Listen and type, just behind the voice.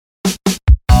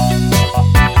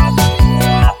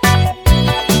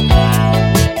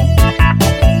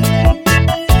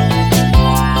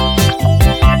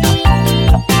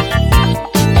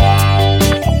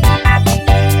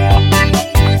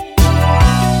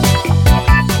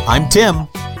I'm Tim.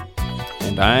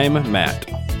 And I'm Matt.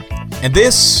 And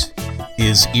this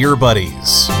is Ear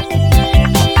Buddies.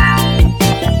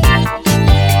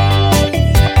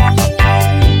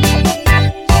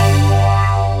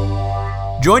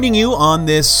 Joining you on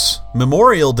this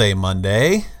Memorial Day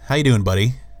Monday. How you doing,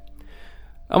 buddy?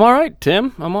 I'm all right,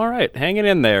 Tim. I'm all right. Hanging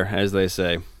in there, as they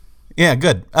say. Yeah,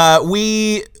 good.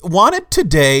 We wanted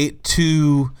today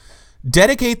to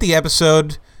dedicate the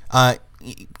episode,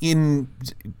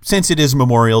 since it is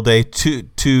Memorial Day,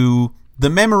 to the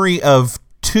memory of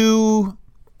two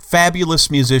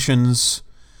fabulous musicians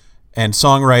and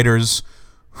songwriters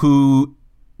who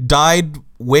died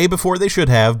way before they should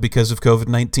have because of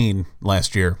COVID-19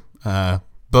 last year.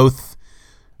 Both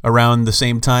around the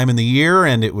same time in the year,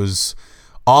 and it was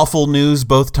awful news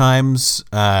both times.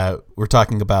 We're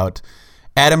talking about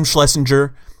Adam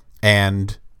Schlesinger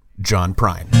and John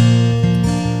Prine.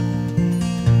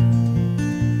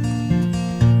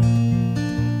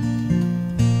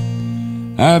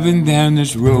 I've been down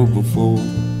this road before.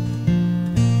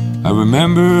 I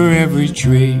remember every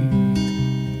tree,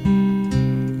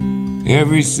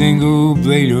 every single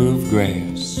blade of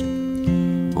grass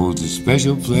holds a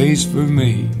special place for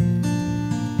me.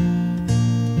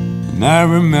 And I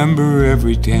remember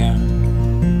every town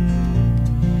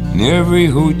and every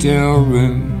hotel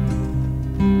room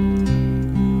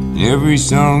and every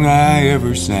song I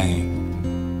ever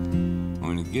sang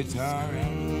on a guitar.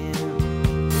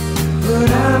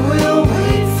 But I will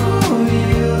wait for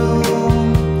you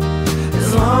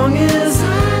as long as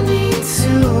I need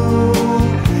to.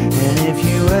 And if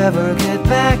you ever get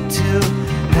back to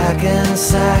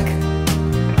Hackensack,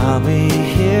 I'll be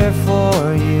here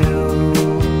for you.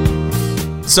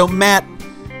 So, Matt,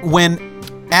 when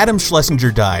Adam Schlesinger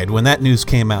died, when that news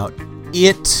came out,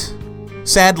 it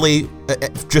sadly,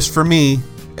 just for me,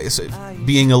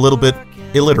 being a little bit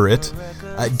illiterate,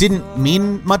 didn't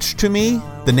mean much to me.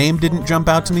 The name didn't jump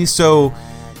out to me. So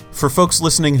for folks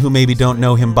listening who maybe don't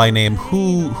know him by name,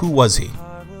 who was he?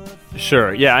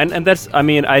 Sure. Yeah. And that's, I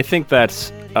mean, I think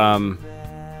that's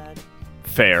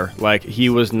fair. Like, he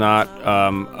was not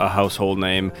a household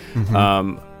name.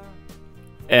 Mm-hmm.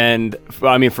 And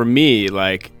I mean, for me,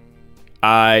 like,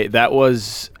 that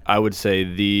was, I would say,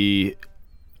 the,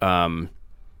 well,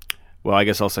 I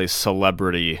guess I'll say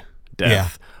celebrity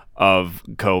death of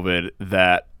COVID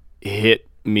that hit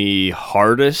me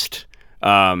hardest,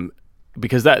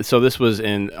 because this was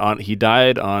he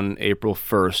died on April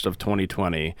 1st of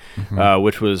 2020, mm-hmm.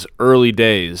 Which was early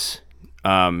days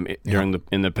in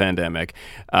the pandemic,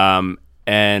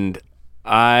 and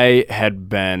I had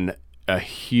been a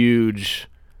huge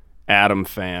Adam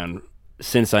fan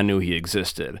since I knew he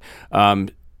existed.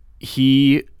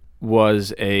 He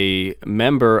was a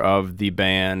member of the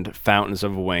band Fountains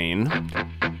of Wayne.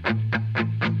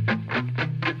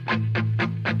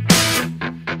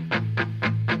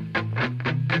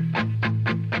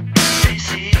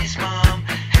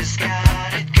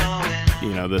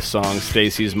 You know, the song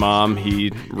Stacy's Mom,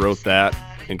 he wrote that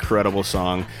incredible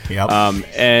song. Yep.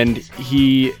 And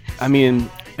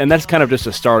that's kind of just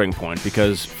a starting point,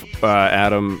 because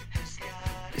Adam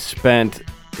spent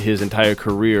his entire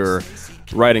career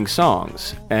writing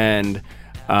songs, and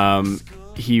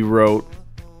he wrote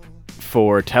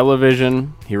for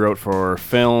television, he wrote for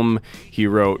film, he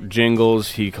wrote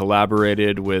jingles, he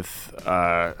collaborated with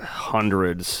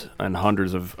hundreds and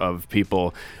hundreds of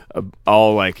people,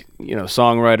 all, like, you know,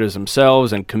 songwriters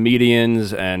themselves and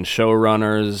comedians and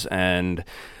showrunners and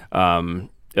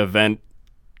event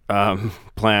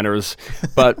planners.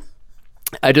 But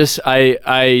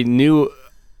I knew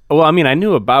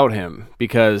about him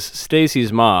because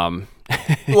Stacy's Mom.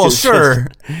 Well, sure.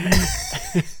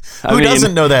 Who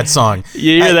doesn't know that song?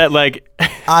 You hear that, like...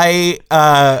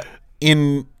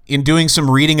 in doing some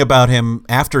reading about him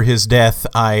after his death,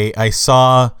 I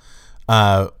saw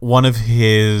one of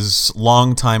his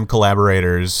longtime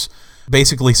collaborators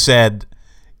basically said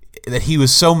that he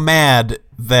was so mad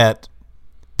that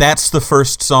that's the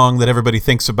first song that everybody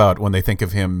thinks about when they think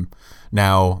of him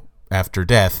now after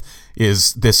death,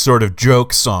 is this sort of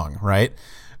joke song, right?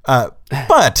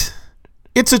 But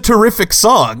it's a terrific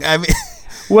song. I mean...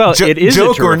 Well, it is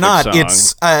joke a or not. Song.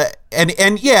 It's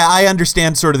and yeah, I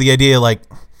understand sort of the idea. Like,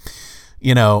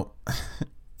 you know,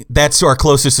 that's our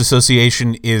closest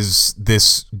association is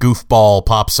this goofball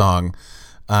pop song.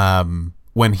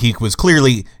 When he was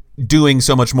clearly doing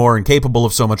so much more and capable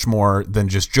of so much more than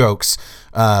just jokes.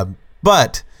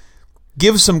 But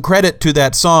give some credit to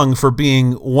that song for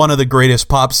being one of the greatest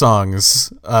pop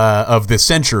songs of this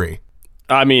century.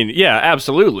 I mean, yeah,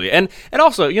 absolutely. And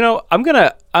also, you know, I'm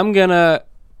gonna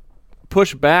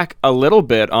push back a little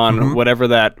bit on whatever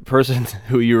that person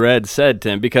who you read said,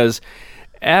 Tim, because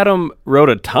Adam wrote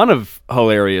a ton of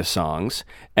hilarious songs,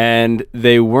 and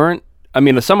they weren't, I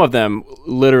mean, some of them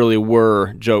literally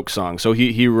were joke songs. So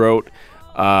he wrote,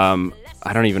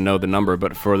 I don't even know the number,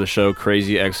 but for the show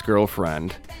Crazy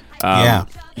Ex-Girlfriend,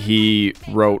 he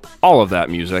wrote all of that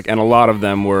music, and a lot of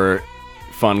them were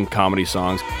fun comedy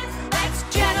songs. Let's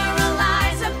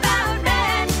generalize about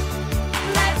men.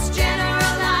 Let's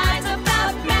generalize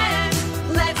about men.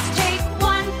 Let's take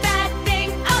one bad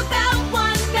thing about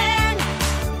one man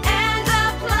and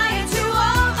apply it to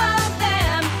all of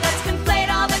them. Let's conflate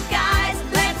all the guys.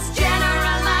 Let's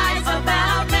generalize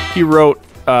about men. He wrote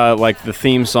like the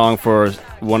theme song for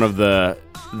one of the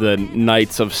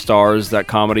Nights of Stars that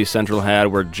Comedy Central had,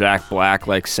 where Jack Black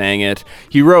like sang it.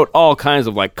 He wrote all kinds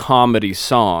of like comedy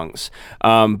songs,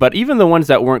 but even the ones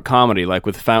that weren't comedy, like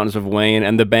with Fountains of Wayne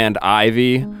and the band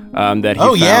Ivy that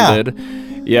he founded.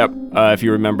 Yep, if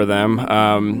you remember them.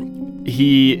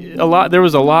 There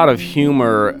was a lot of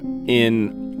humor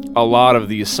in a lot of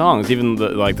these songs, even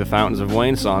the Fountains of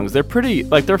Wayne songs. They're pretty,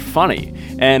 like, they're funny,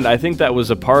 and I think that was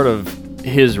a part of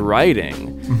his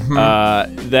writing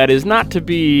that is not to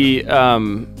be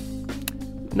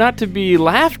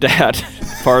laughed at.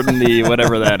 Pardon the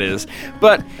whatever that is,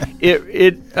 but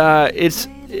it's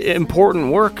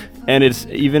important work, and it's,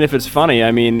 even if it's funny, I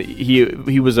mean,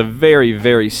 he was a very,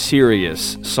 very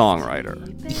serious songwriter.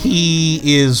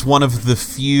 He is one of the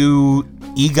few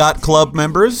EGOT Club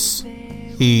members.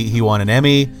 He won an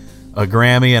Emmy, a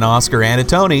Grammy, an Oscar, and a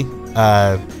Tony.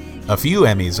 A few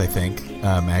Emmys, I think,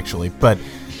 actually. But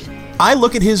I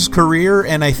look at his career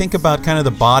and I think about kind of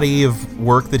the body of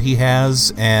work that he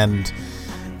has, and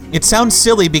it sounds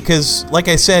silly because, like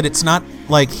I said, it's not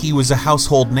like he was a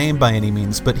household name by any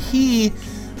means, but he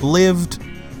lived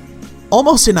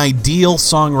almost an ideal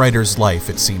songwriter's life,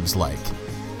 it seems like.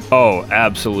 Oh,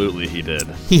 absolutely he did.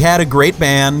 He had a great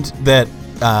band that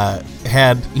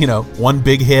had, one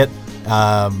big hit,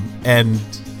 and,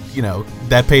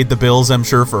 that paid the bills, I'm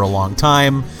sure, for a long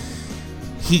time.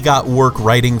 He got work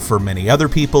writing for many other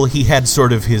people. He had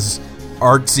sort of his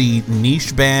artsy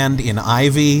niche band in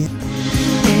Ivy.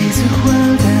 There's a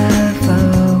world I've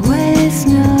always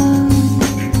known,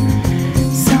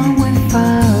 somewhere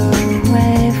far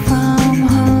away from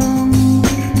home.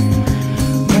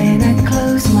 When I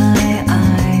close my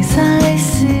eyes, I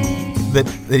see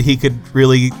that he could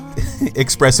really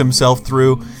express himself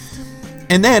through.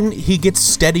 And then he gets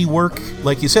steady work,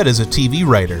 like you said, as a TV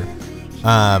writer.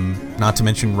 Not to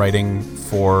mention writing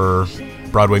for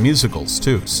Broadway musicals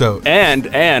too. So and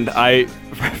I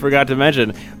forgot to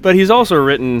mention, but he's also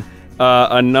written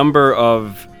a number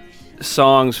of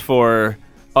songs for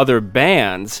other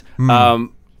bands.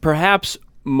 Perhaps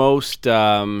most,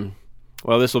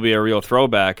 this will be a real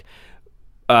throwback.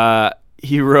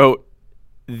 He wrote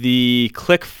the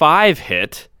Click 5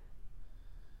 hit,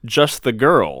 Just the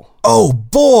Girl. Oh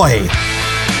boy!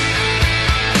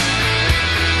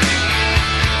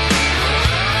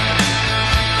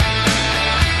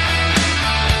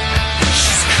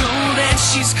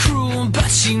 she's cruel, but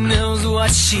she knows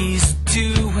what she's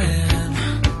doing.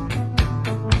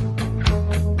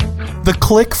 The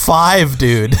Click 5,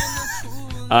 dude.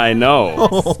 I know.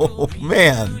 Oh,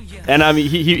 man. And I mean,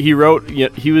 he wrote,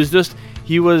 he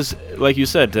was, like you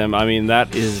said, Tim, I mean,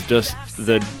 that is just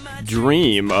the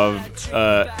dream of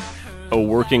a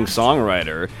working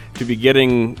songwriter, to be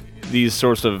getting these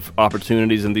sorts of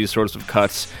opportunities and these sorts of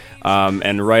cuts,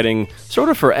 and writing sort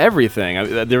of for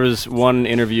everything. There was one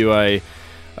interview I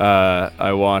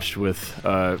watched with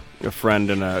a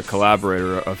friend and a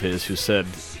collaborator of his who said,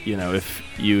 if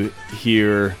you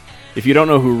don't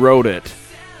know who wrote it,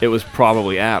 it was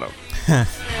probably Adam. She's a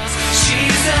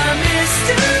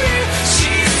mystery,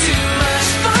 she's too much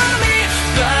for me,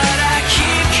 but I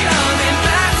keep coming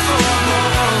back for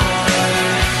more.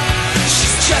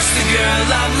 She's just the girl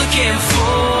I'm looking for.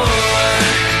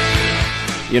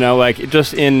 Like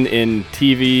just in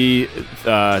TV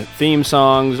theme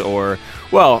songs, or,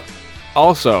 well,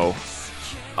 also,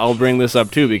 I'll bring this up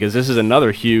too because this is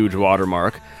another huge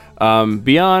watermark.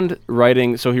 Beyond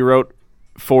writing, so he wrote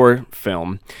for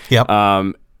film. Yep.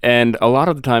 And a lot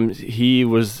of the times he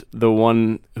was the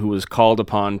one who was called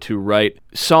upon to write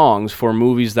songs for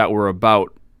movies that were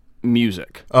about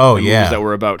music. Oh, yeah. Movies that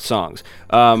were about songs.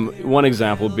 One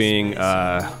example being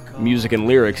music and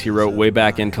lyrics he wrote way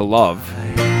back into Love.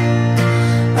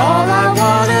 All I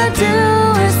wanna do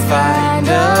is find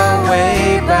a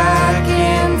way back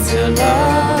into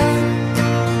love.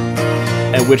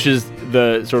 And which is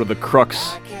the sort of the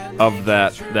crux of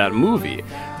that movie.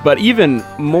 But even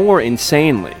more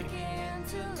insanely,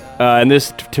 And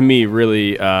this, to me,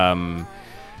 really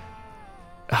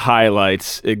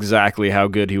highlights exactly how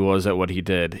good he was at what he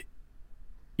did.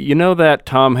 You know that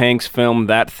Tom Hanks film,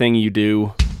 That Thing You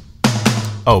Do?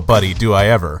 Oh, buddy, do I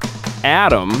ever.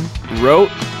 Adam wrote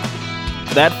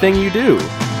That Thing You Do.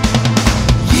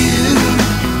 You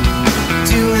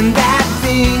doing that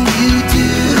thing you do,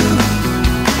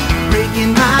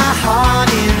 breaking my heart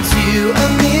into a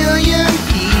million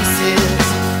pieces,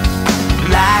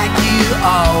 like you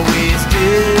always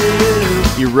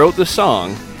do. He wrote the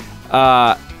song,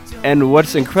 and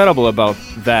what's incredible about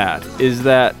that is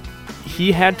that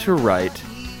he had to write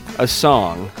a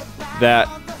song that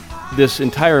this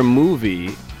entire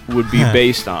movie would be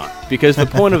based on, because the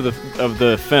point of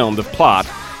the film, the plot,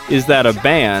 is that a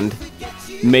band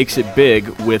makes it big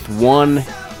with one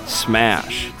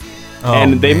smash.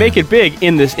 And they make it big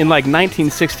in like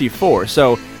 1964.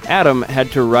 So Adam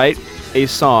had to write a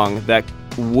song that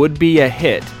would be a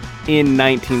hit in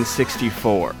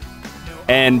 1964.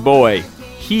 And boy,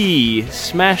 he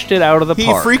smashed it out of the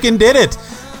park. He freaking did it.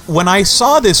 When I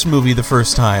saw this movie the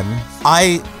first time,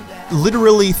 I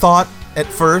literally thought at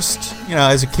first,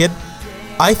 as a kid,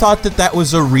 I thought that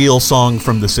was a real song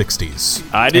from the 60s.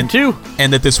 I did too.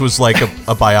 And that this was like a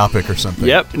biopic or something.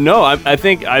 Yep. No, I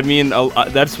think,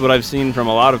 that's what I've seen from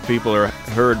a lot of people or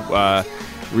heard,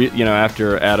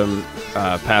 after Adam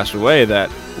passed away, that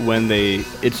when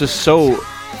it's just so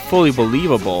fully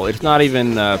believable. It's not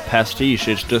even pastiche.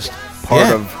 It's just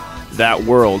part of that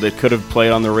world. It could have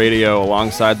played on the radio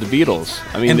alongside the Beatles.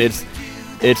 I mean,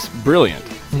 it's brilliant.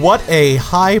 What a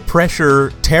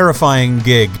high-pressure, terrifying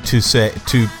gig to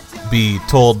be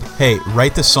told, hey,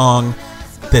 write the song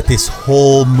that this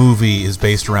whole movie is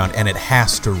based around, and it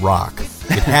has to rock.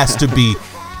 It has to be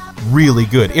really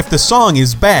good. If the song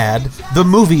is bad, the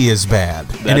movie is bad.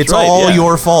 And it's all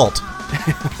your fault.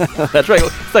 That's right.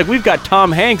 It's like we've got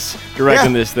Tom Hanks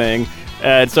directing this thing,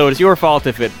 and so it's your fault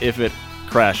if it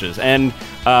crashes. And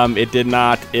it did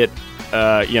not. It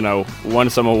won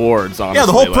some awards. Honestly, yeah.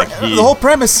 The whole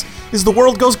premise is the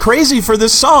world goes crazy for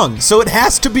this song, so it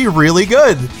has to be really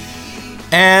good.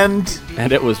 And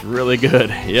it was really good.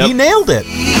 Yep. He nailed it.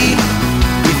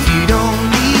 If you'd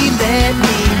only let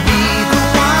me be the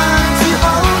one to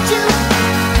hold you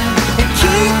and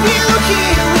keep you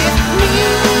here with me,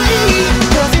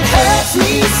 'cause it hurts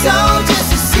me so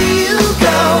just to see you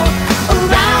go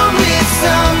around with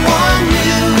someone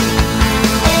new.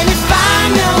 And if I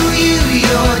know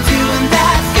you're doing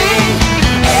that thing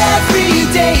every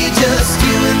day, just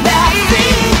doing that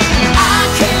thing,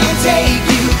 I can't take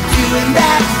you doing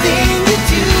that thing you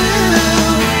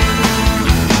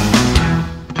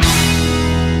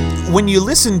do. When you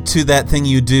listen to That Thing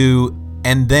You Do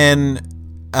and then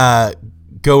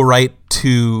go right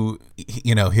to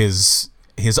his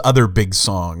other big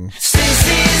song,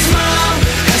 Stacy's mom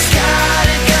has got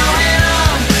it going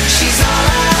on. She's all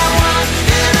I want,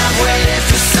 and I've waited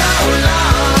for so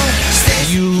long.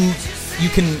 you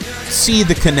can see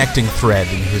the connecting thread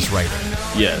in his writing.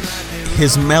 Yes.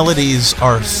 His melodies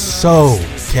are so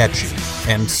catchy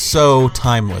and so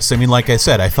timeless. I mean, like I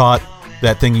said, I thought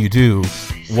That Thing You Do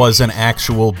was an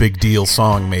actual big deal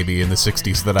song maybe in the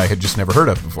 60s that I had just never heard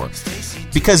of before.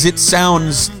 Because it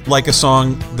sounds like a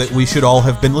song that we should all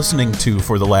have been listening to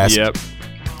for the last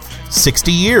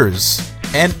 60 years.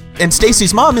 And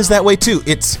Stacy's Mom is that way too.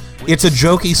 It's a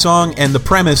jokey song, and the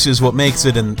premise is what makes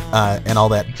it and all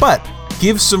that. But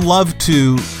give some love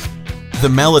to the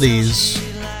melodies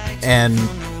and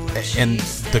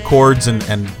the chords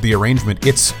and the arrangement.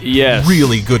 It's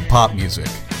really good pop music.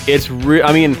 It's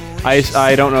I mean,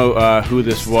 I don't know who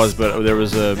this was, but there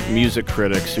was a music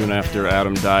critic soon after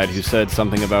Adam died who said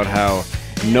something about how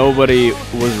nobody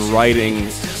was writing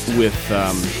with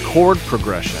chord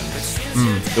progressions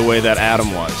the way that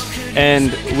Adam was,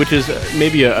 and which is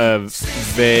maybe a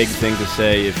vague thing to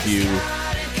say if you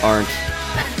aren't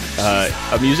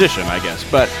a musician, I guess.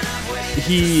 But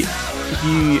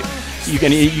you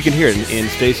can hear it in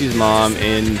Stacy's Mom,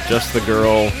 in Just the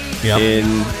Girl, in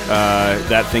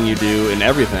That Thing You Do, in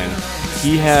everything.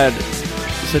 He had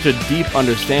such a deep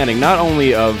understanding, not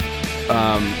only of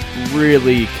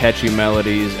really catchy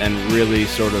melodies and really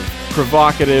sort of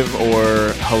provocative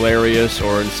or hilarious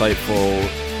or insightful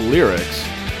lyrics,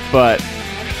 but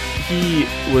he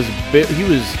was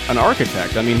an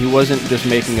architect. I mean, he wasn't just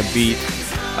making a beat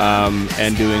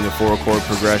and doing a 4-chord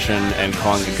progression and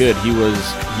calling it good. He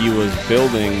was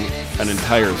building an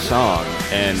entire song,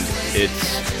 and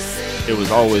it was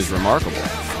always remarkable.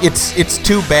 It's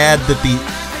too bad that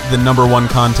the number one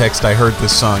context I heard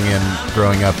this song in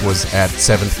growing up was at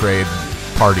 7th grade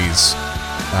parties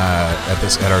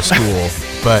at our school.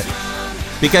 But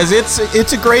because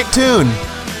it's a great tune.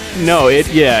 No, it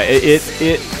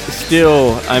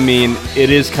still, I mean, it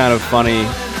is kind of funny,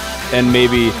 and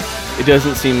maybe it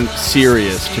doesn't seem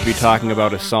serious to be talking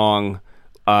about a song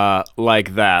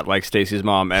like that, like Stacy's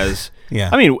Mom, as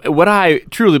I mean, what I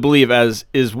truly believe as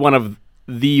is one of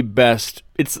the best.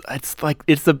 It's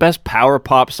the best power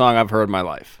pop song I've heard in my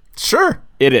life. Sure.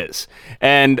 It is,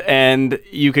 and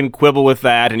you can quibble with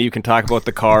that, and you can talk about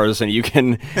the Cars, and you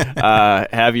can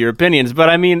have your opinions. But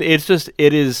I mean, it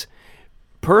is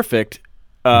perfect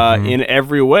in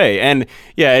every way. And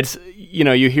yeah, it's, you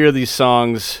know, you hear these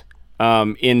songs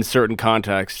in certain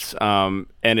contexts, and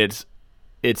it's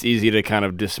easy to kind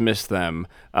of dismiss them.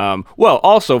 Well,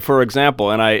 also, for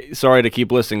example, and sorry to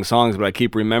keep listing songs, but I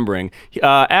keep remembering,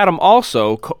 Adam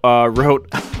also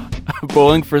wrote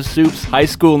Bowling for Soup's High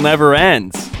School Never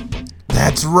Ends.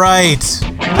 That's right.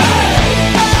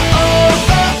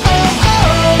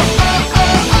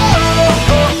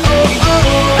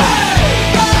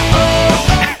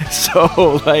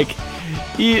 So, like,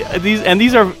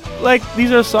 these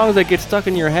are songs that get stuck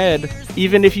in your head,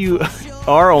 even if you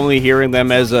are only hearing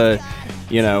them as a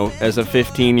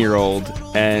 15-year-old,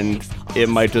 and it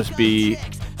might just be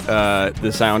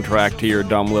the soundtrack to your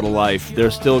dumb little life.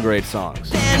 They're still great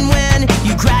songs. And when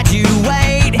you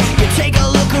graduate, you take a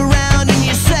look around and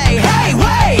you say, hey,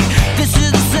 wait, this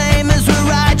is the same as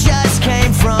where I just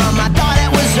came from. I thought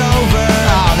it was over.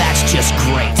 Oh, that's just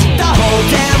great. The whole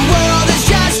damn world is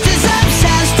just as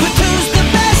obsessed with who's the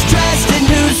best dressed and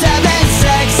who's having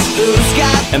sex, who's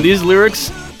got... And these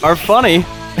lyrics are funny,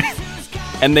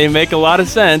 and they make a lot of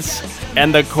sense,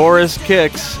 and the chorus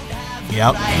kicks.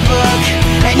 Yep. book,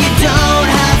 and you don't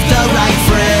have the right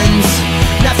friends.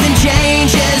 Nothing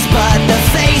changes but the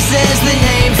faces, the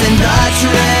names, and the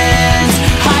trends.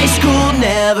 High school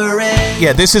never ends.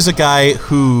 Yeah, this is a guy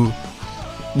who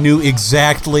knew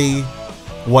exactly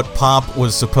what pop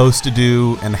was supposed to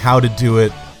do and how to do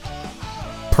it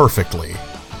perfectly.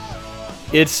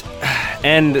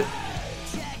 And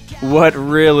what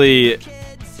really,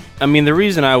 I mean, the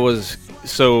reason I was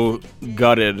so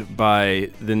gutted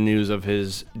by the news of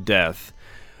his death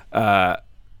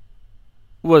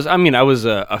was, I mean, I was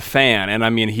a fan, and I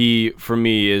mean, he, for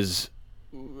me, is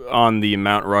on the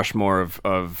Mount Rushmore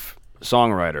of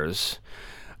songwriters.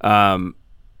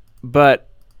 But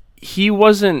he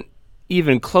wasn't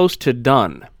even close to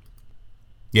done.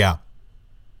 Yeah.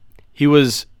 He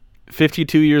was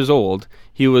 52 years old.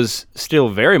 He was still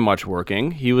very much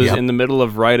working. He was in the middle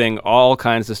of writing all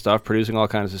kinds of stuff, producing all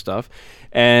kinds of stuff.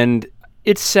 And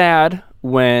it's sad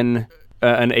when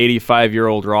an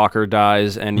 85-year-old rocker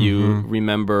dies and you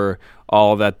remember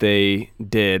all that they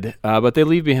did. But they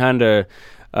leave behind a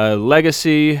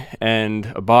legacy and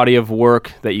a body of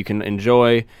work that you can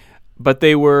enjoy. But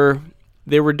they were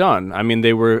done. I mean,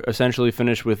 they were essentially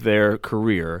finished with their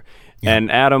career. Yeah.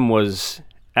 And Adam was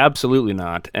absolutely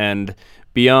not. And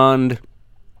beyond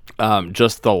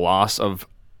just the loss of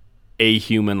a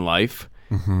human life,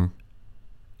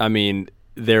 I mean,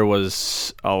 there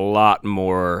was a lot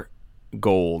more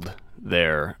gold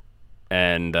there.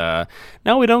 And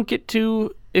now we don't get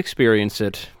to experience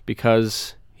it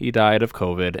because he died of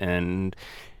COVID and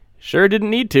sure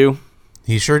didn't need to.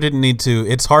 He sure didn't need to.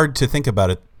 It's hard to think about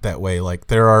it that way. Like,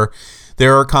 there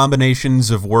are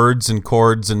combinations of words and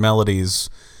chords and melodies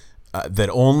that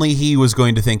only he was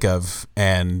going to think of,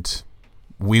 and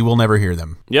we will never hear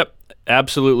them. Yep,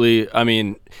 absolutely. I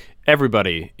mean,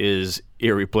 everybody is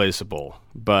irreplaceable,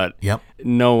 but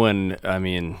no one, I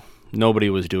mean, nobody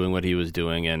was doing what he was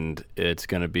doing, and it's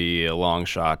going to be a long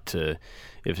shot to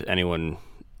if anyone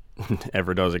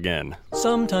ever does again.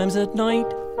 Sometimes at night,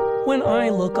 when I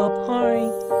look up high,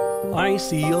 I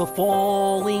see a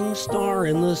falling star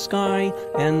in the sky,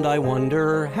 and I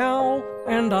wonder how,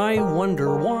 and I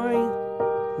wonder why.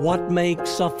 What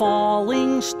makes a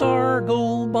falling star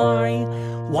go by?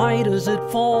 Why does it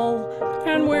fall,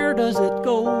 and where does it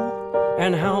go?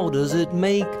 And how does it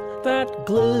make that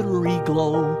glittery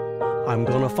glow? I'm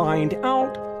gonna find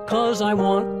out, 'cause I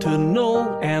want to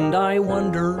know, and I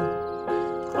wonder.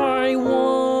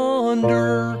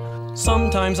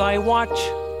 Sometimes I watch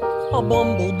a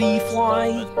bumblebee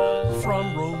fly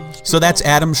from rose. So that's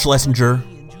Adam Schlesinger,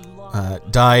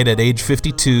 died at age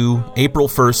 52, April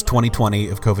 1st, 2020,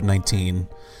 of COVID-19.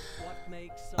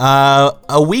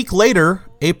 A week later,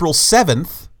 April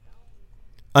 7th,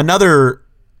 another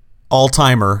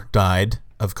all-timer died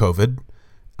of COVID,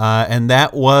 and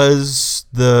that was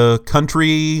the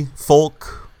country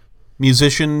folk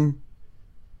musician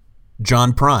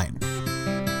John Prine.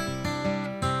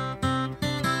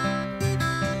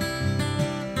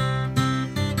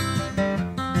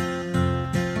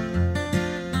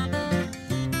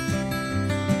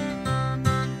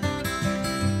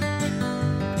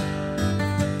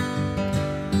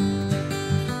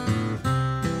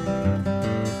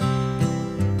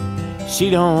 She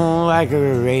don't like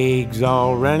her eggs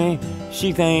all runny.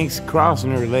 She thinks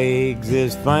crossing her legs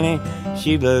is funny.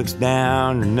 She looks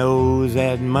down her nose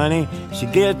at money. She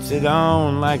gets it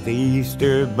on like the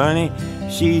Easter bunny.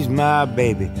 She's my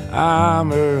baby,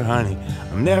 I'm her honey.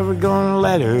 I'm never gonna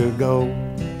let her go.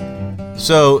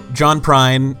 So John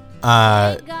Prine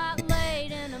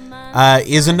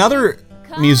is another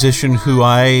musician who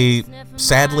I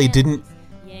sadly didn't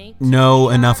know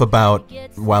enough about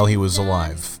while he was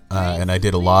alive. And I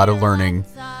did a lot of learning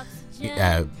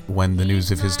when the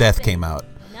news of his death came out.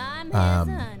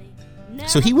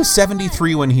 So he was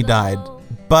 73 when he died,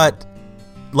 but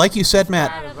like you said,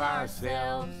 Matt,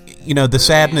 you know, the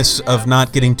sadness of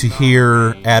not getting to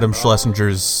hear Adam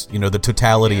Schlesinger's, you know, the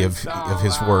totality of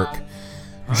his work.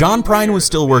 John Prine was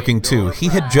still working too. He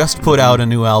had just put out a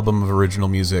new album of original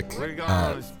music,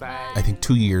 I think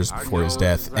 2 years before his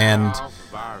death, and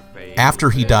after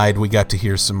he died, we got to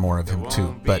hear some more of him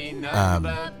too. But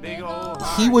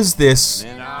he was this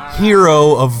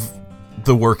hero of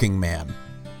the working man.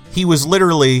 He was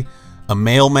literally a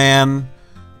mailman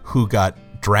who got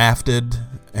drafted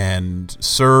and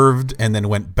served and then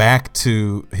went back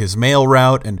to his mail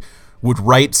route and would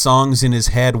write songs in his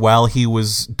head while he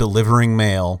was delivering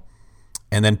mail,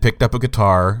 and then picked up a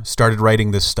guitar, started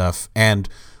writing this stuff, and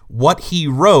what he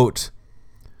wrote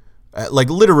like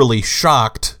literally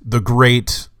shocked the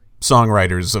great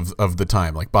songwriters of the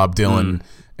time, like Bob Dylan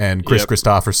and Chris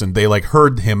Christopherson. They like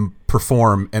heard him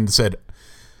perform and said,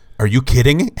 "Are you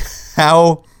kidding?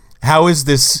 How is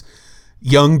this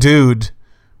young dude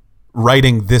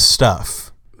writing this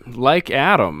stuff?" Like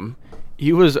Adam,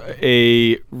 he was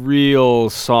a real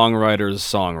songwriter's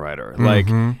songwriter. Like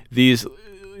these,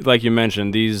 like you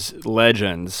mentioned, these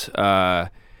legends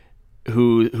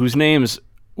whose names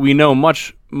we know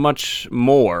much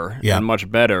more and much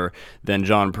better than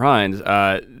John Prine's.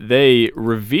 They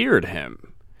revered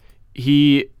him.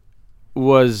 He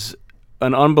was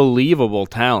an unbelievable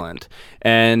talent,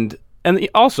 and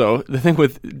also the thing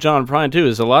with John Prine too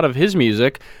is a lot of his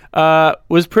music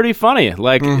was pretty funny.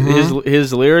 Like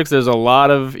his lyrics, there's a lot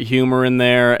of humor in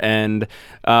there, and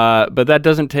but that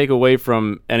doesn't take away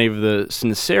from any of the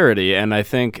sincerity. And I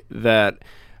think that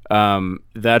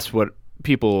that's what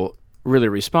people really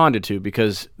responded to,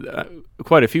 because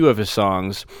quite a few of his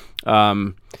songs, I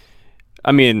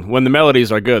mean, when the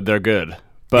melodies are good, they're good,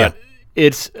 but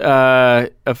it's a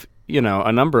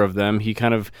number of them, he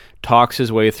kind of talks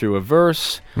his way through a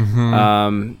verse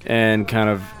and kind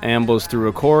of ambles through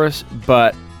a chorus,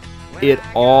 but it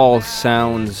all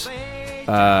sounds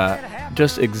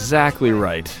just exactly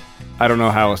right. I don't know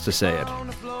how else to say it.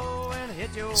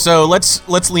 So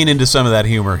let's lean into some of that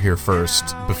humor here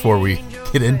first before we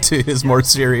get into his more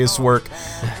serious work,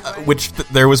 which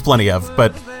there was plenty of,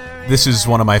 but this is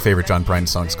one of my favorite John Prine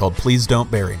songs called "Please Don't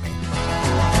Bury Me."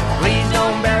 Please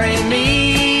don't bury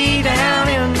me down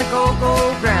in the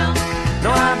cocoa ground. No,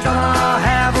 I'm gonna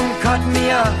have them cut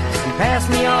me up and pass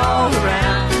me all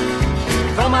around.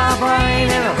 Throw my brain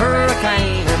in a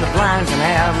hurricane, and the blind can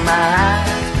have my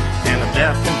eyes, and the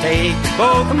deaf can take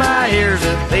both of my ears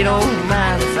if they don't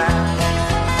mind the sound.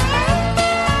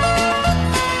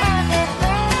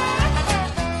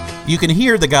 You can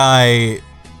hear the guy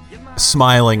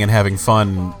smiling and having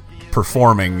fun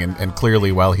performing, and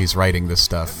clearly while he's writing this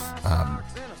stuff,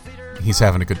 he's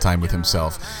having a good time with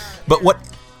himself. But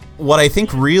what I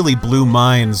think really blew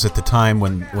minds at the time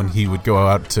when he would go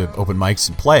out to open mics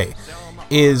and play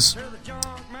is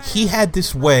he had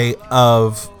this way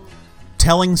of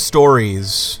telling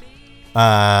stories,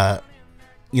 and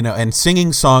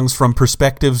singing songs from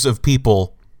perspectives of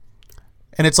people.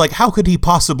 And it's like, how could he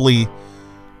possibly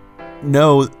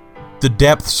know the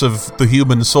depths of the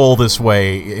human soul this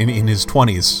way in his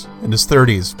 20s, in his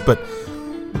 30s? But,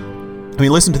 I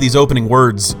mean, listen to these opening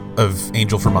words of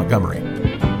Angel from Montgomery.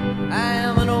 I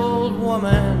am an old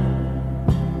woman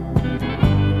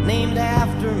named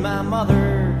after my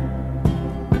mother.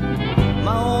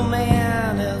 My old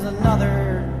man is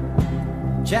another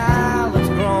child that's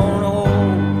grown old.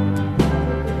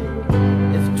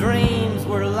 If dreams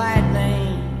were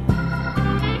lightning,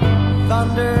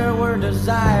 thunder were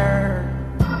desire,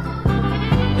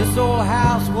 this old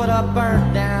house would have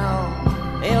burnt down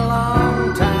a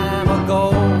long time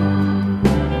ago.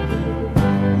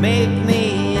 Make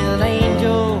me an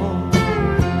angel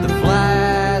that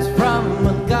flies from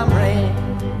Montgomery.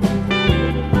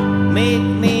 Make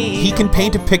me. He can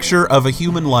paint a picture of a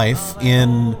human life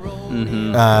in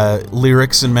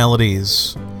lyrics and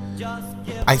melodies,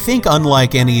 I think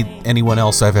unlike anyone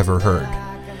else I've ever heard.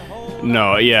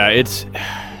 No, yeah, it's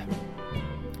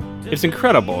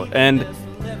incredible, and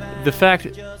the fact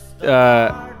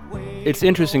it's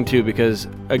interesting too because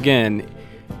again,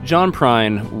 John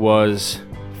Prine was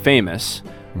famous,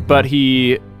 but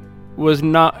he was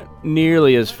not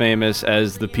nearly as famous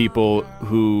as the people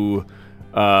who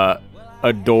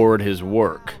adored his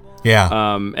work.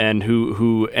 Yeah. And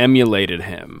who emulated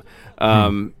him.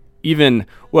 Even,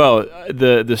 well,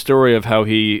 the story of how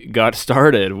he got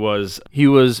started was he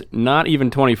was not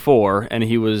even 24, and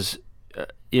he was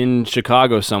in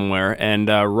Chicago somewhere, and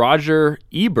Roger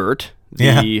Ebert,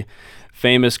 the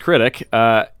famous critic,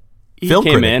 he Film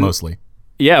came critic, in mostly.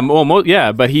 Yeah,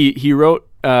 but he wrote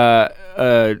a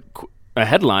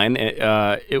headline.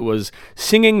 It was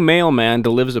 "Singing Mailman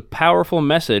Delivers a Powerful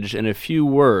Message in a Few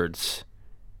Words."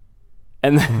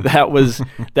 And that was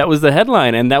the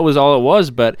headline, and that was all it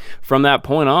was. But from that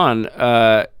point on,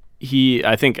 I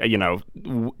think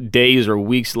days or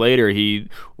weeks later, he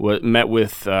met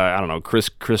with Chris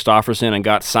Christopherson and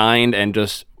got signed, and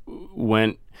just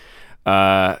went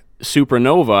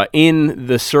supernova in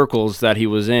the circles that he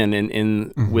was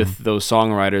in with those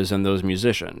songwriters and those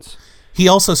musicians. He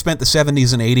also spent the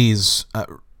 70s and 80s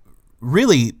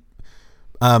really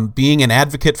being an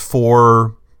advocate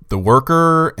for the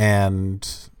worker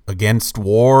and against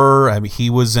war. I mean, he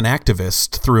was an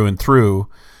activist through and through.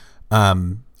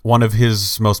 One of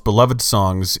his most beloved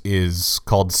songs is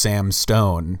called Sam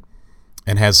Stone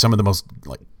and has some of the most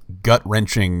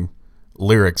gut-wrenching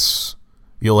lyrics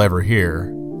you'll ever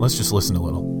hear. Let's just listen a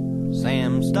little.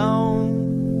 Sam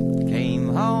Stone came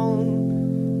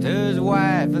home to his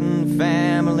wife and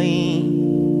family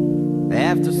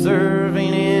after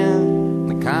serving in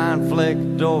the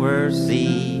conflict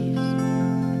overseas.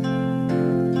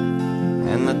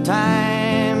 And the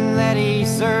time that he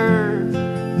served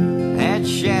had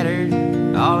shattered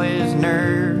all his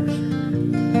nerves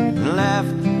and left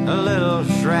a little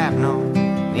shrapnel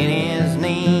in his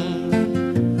knee.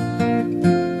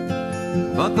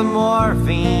 But the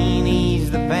morphine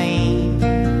eased the pain,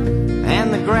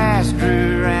 and the grass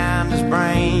grew around his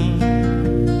brain,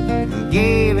 and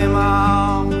gave him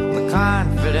all the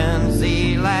confidence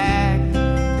he lacked.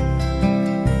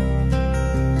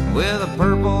 With a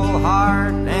purple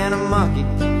heart and a monkey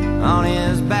on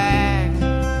his back,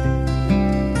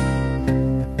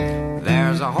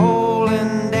 there's a hole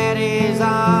in Daddy's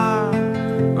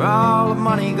arm where all the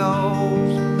money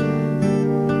goes.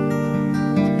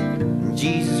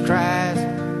 Jesus Christ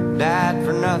died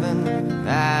for nothing,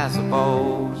 I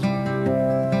suppose.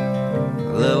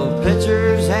 Little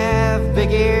pitchers have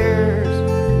big ears,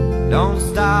 don't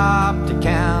stop to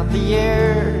count the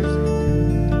years.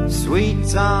 Sweet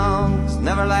songs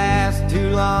never last too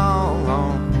long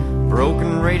on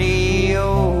broken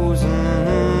radios.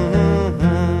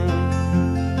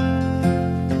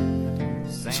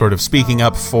 Sort of speaking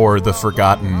up for the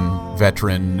forgotten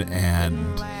veteran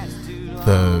and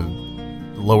the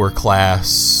lower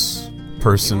class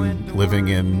person living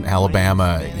in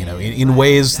Alabama, in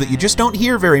ways that you just don't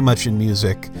hear very much in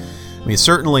music. I mean,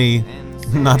 certainly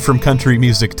not from country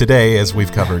music today, as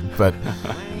we've covered, but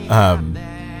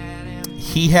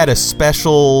he had a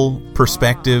special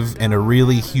perspective and a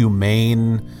really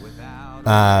humane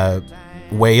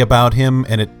way about him,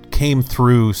 and it came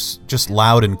through just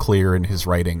loud and clear in his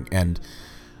writing. And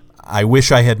I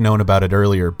wish I had known about it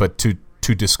earlier, but to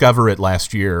discover it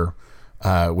last year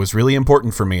was really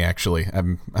important for me. Actually,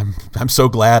 I'm so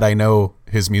glad I know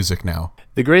his music now.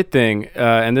 The great thing,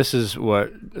 and this is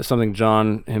something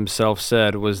John himself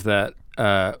said, was that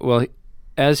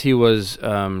as he was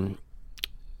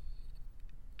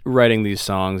writing these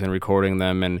songs and recording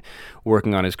them and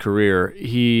working on his career,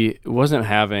 he wasn't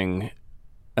having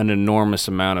an enormous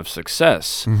amount of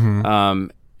success,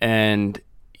 and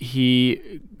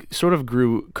he sort of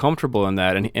grew comfortable in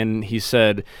that. And he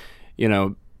said,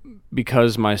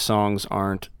 because my songs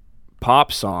aren't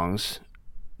pop songs,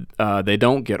 they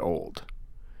don't get old,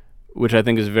 which I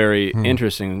think is very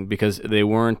interesting, because they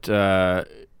weren't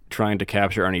trying to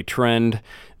capture any trend.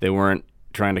 They weren't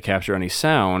trying to capture any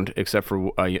sound except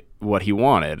for what he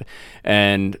wanted.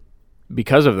 And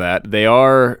because of that,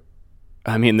 they're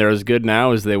as good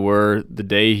now as they were the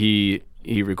day he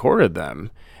recorded them.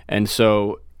 And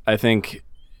so I think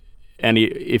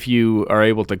if you are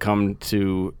able to come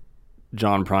to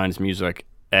John Prine's music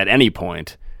at any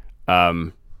point,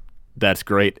 that's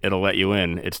great. It'll let you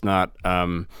in. It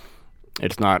doesn't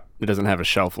have a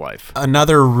shelf life.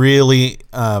 Another really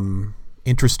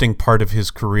interesting part of his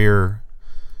career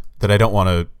that I don't want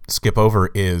to skip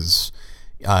over is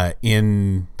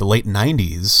in the late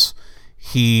 90s,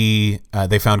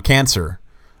 they found cancer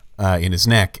in his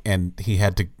neck, and he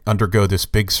had to undergo this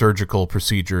big surgical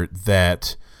procedure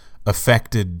that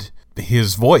affected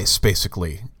his voice,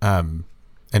 basically. And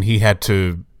he had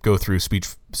to go through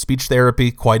speech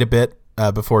therapy quite a bit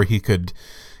before he could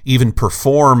even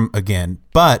perform again.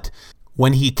 But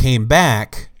when he came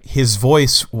back, his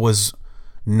voice was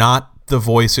not the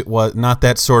voice it was, not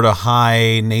that sort of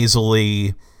high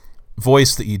nasally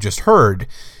voice that you just heard.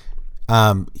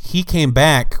 He came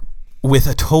back with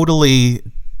a totally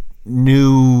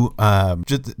new,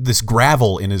 just this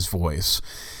gravel in his voice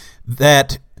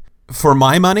that, for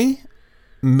my money,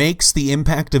 makes the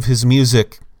impact of his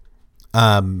music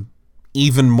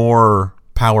even more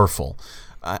powerful.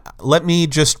 Let me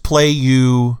just play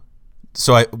you.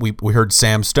 So we heard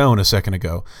Sam Stone a second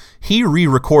ago. He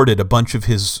re-recorded a bunch of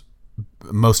his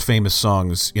most famous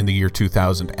songs in the year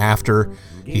 2000 after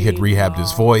he had rehabbed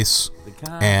his voice,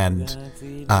 and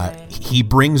he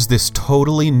brings this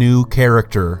totally new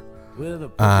character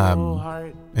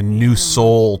and new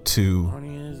soul to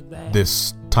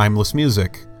this timeless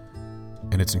music,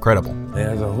 and it's incredible.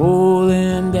 There's a hole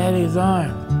in Daddy's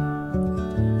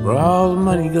arm where all the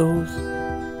money goes.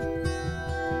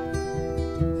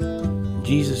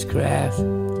 Jesus Christ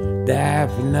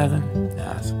died for nothing,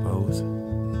 I suppose.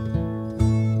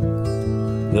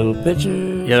 Little picture.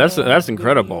 Yeah, that's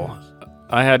incredible.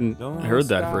 I hadn't heard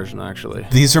that version, actually.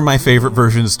 These are my favorite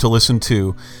versions to listen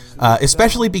to,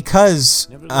 especially because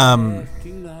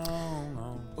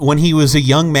when he was a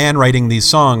young man writing these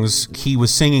songs, he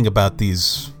was singing about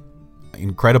these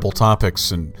incredible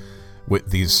topics and with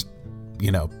these,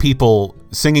 people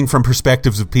singing from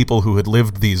perspectives of people who had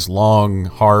lived these long,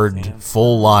 hard,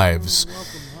 full lives.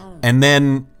 And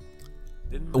then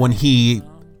when he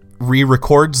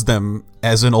re-records them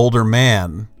as an older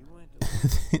man,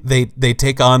 they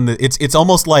take on it's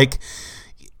almost like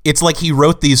he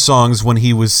wrote these songs when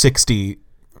he was 60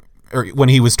 or when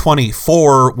he was 20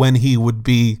 for when he would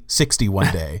be 60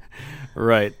 one day.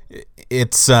 Right.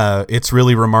 It's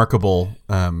really remarkable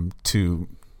to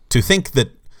think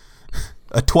that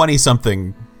a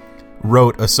 20-something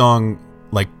wrote a song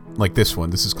like this one.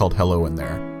 This is called Hello in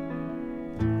There,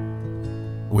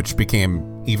 which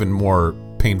became even more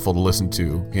painful to listen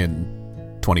to in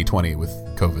 2020 with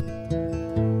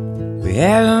COVID. We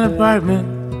had an apartment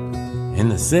in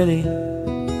the city,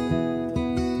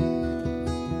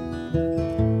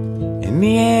 and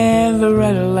me and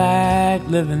Loretta liked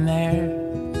living there.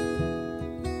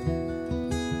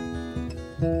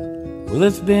 Well,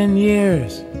 it's been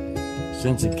years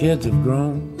since the kids have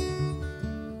grown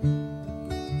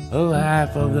a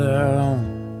life of their own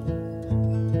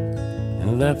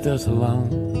and left us alone.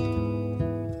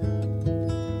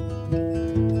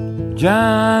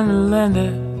 John and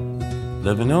Linda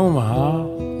live in Omaha,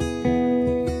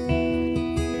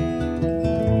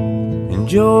 and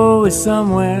Joe is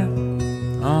somewhere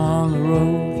on the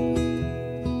road.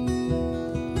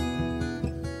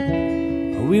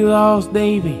 We lost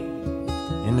Davy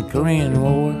in the Korean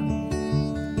War,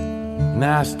 and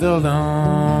I still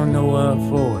don't know what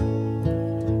for.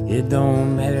 It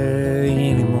don't matter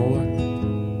anymore.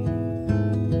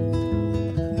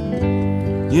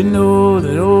 You know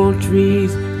that old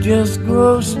trees just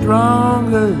grow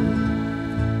stronger,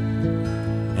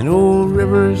 and old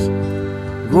rivers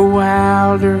grow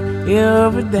wilder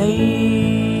every day.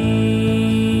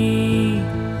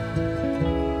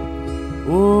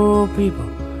 Oh, people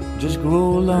just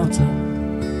grow lonesome,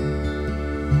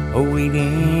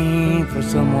 waiting for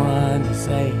someone to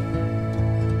say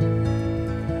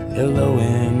hello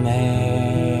in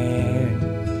there.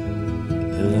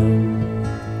 Hello.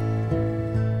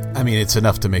 I mean, it's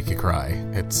enough to make you cry.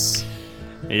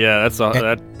 Yeah,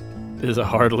 that is a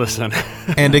hard listen.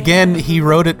 And again, he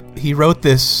wrote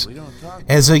this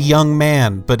as a young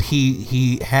man, but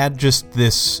he had just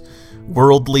this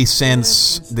worldly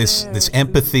sense, this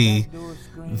empathy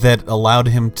that allowed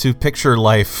him to picture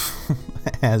life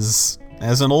as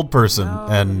an old person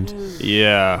and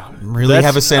really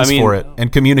have a sense for it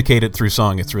and communicate it through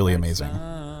song. It's really amazing.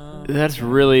 That's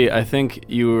really, I think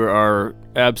you are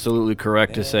absolutely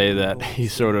correct to say that he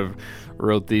sort of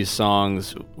wrote these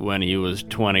songs when he was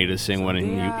 20 to sing when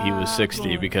he was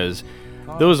 60, because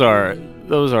those are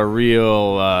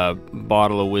real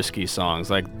bottle of whiskey songs.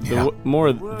 Like the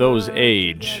more those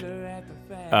age,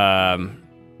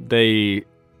 they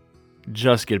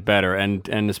just get better,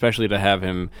 and especially to have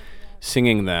him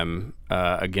singing them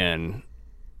again,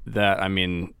 that, I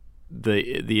mean,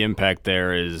 the impact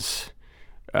there is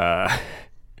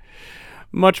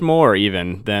much more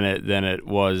even than it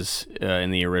was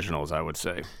in the originals, I would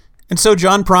say. And so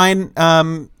John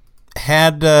Prine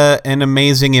had an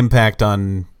amazing impact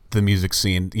on the music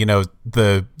scene. You know,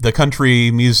 the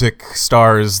country music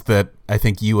stars that I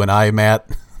think you and I, Matt,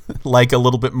 like a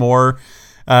little bit more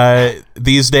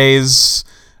these days.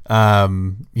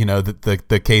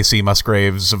 The Casey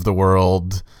Musgraves of the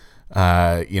world,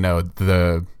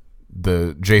 the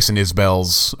Jason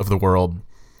Isbells of the world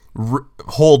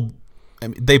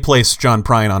they place John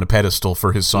Prine on a pedestal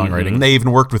for his songwriting. They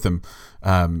even worked with him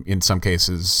in some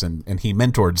cases, and he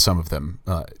mentored some of them.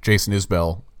 Jason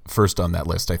Isbell first on that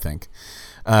list, I think.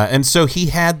 And so he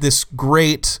had this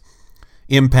great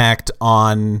impact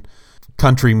on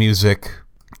country music,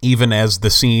 even as the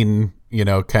scene,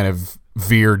 kind of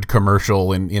veered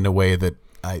commercial in a way that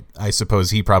I suppose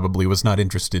he probably was not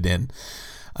interested in.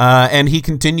 And he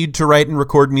continued to write and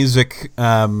record music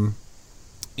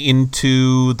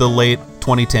into the late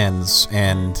 2010s,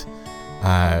 and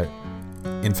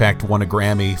in fact won a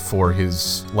Grammy for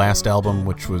his last album,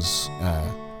 which was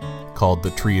called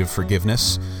The Tree of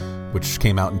Forgiveness, which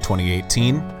came out in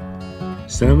 2018.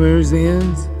 Summer's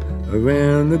ends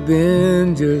around the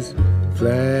bend just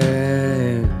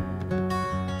flying.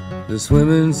 The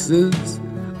swimming suits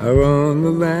are on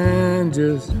the line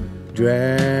just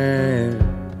drying.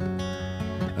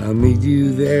 I'll meet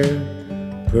you there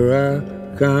for our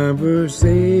conversation.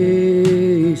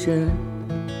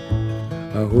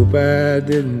 I hope I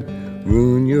didn't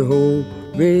ruin your whole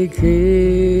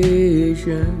vacation.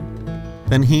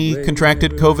 Then he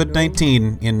contracted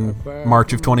COVID-19 in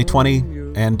March of 2020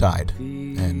 and died.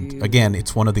 And again,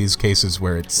 it's one of these cases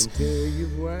where it's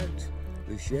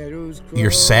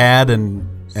you're sad and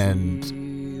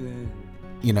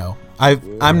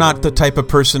I'm not the type of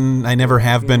person, I never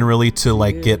have been really, to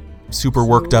like get super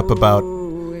worked up about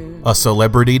a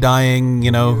celebrity dying,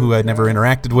 who I never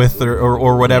interacted with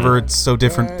or whatever. It's so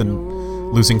different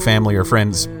than losing family or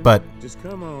friends. But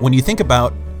when you think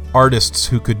about artists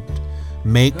who could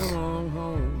make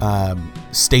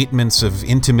statements of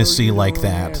intimacy like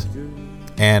that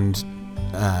and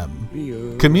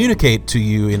communicate to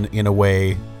you in a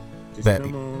way that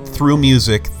through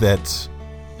music that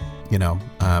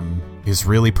is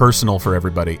really personal for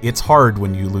everybody, it's hard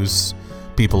when you lose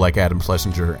people like Adam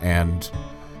Schlesinger and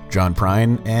John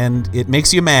Prine, and it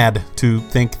makes you mad to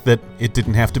think that it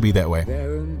didn't have to be that way.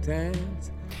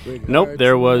 Nope,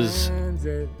 there was,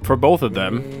 for both of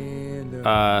them,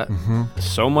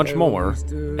 so much more,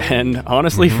 and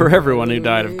honestly for everyone who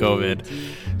died of COVID.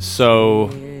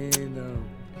 So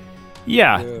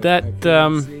yeah, that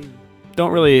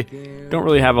don't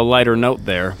really have a lighter note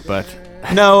there, but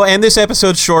no. And this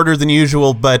episode's shorter than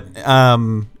usual, but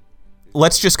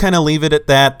let's just kind of leave it at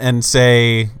that and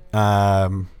say,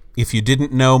 if you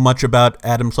didn't know much about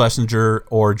Adam Schlesinger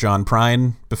or John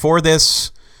Prine before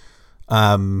this,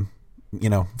 find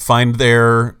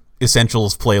their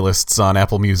Essentials playlists on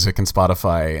Apple Music and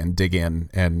Spotify and dig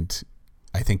in, and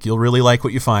I think you'll really like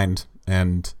what you find.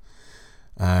 And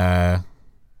that's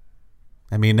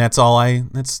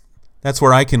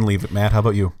where I can leave it, Matt. How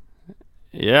about you?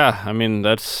 Yeah,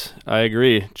 I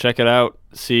agree. Check it out,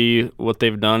 see what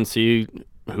they've done, see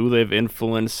who they've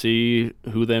influenced, see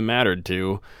who they mattered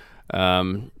to.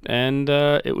 And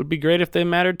it would be great if they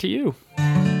mattered to you.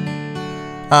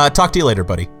 Talk to you later,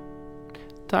 buddy.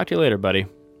 Talk to you later, buddy.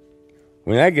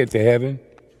 When I get to heaven,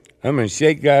 I'm going to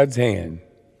shake God's hand,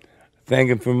 thank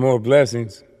him for more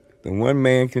blessings than one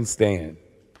man can stand.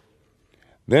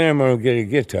 Then I'm going to get a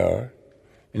guitar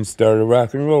and start a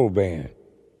rock and roll band.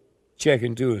 Check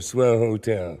into a swell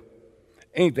hotel.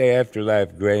 Ain't the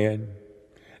afterlife grand?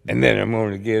 And then I'm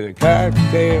going to get a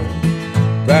cocktail,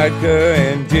 vodka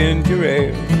and ginger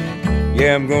ale.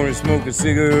 Yeah, I'm going to smoke a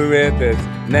cigarette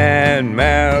that's 9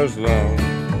 miles long.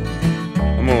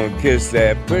 I'm going to kiss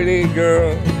that pretty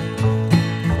girl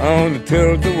on the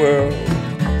tilt-a-whirl,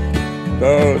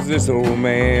 'cause this old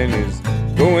man is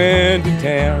going to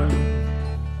town.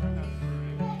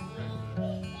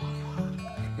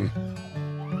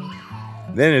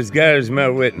 Then as God is my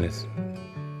witness,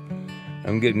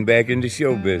 I'm getting back into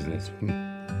show business. I'm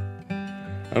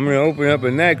going to open up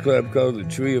a nightclub called the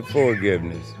Tree of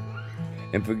Forgiveness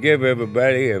and forgive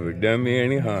everybody ever done me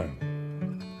any harm.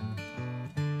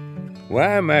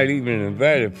 Why, I might even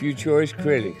invite a few choice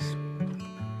critics,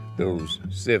 those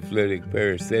syphilitic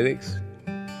parasitics,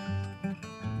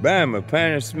 buy 'em a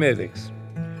pint of Smithwick's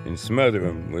and smother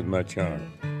 'em with my charm.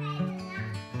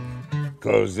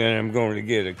 'Cause then I'm going to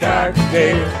get a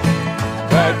cocktail,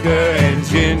 vodka and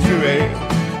ginger ale.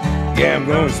 Yeah, I'm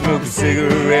going to smoke a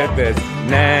cigarette that's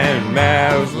 9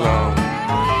 miles long.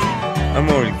 I'm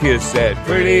going to kiss that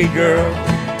pretty girl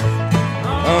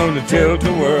on the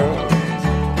tilt-a-whirl.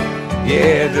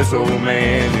 Yeah, this old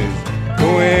man is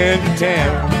going to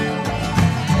town.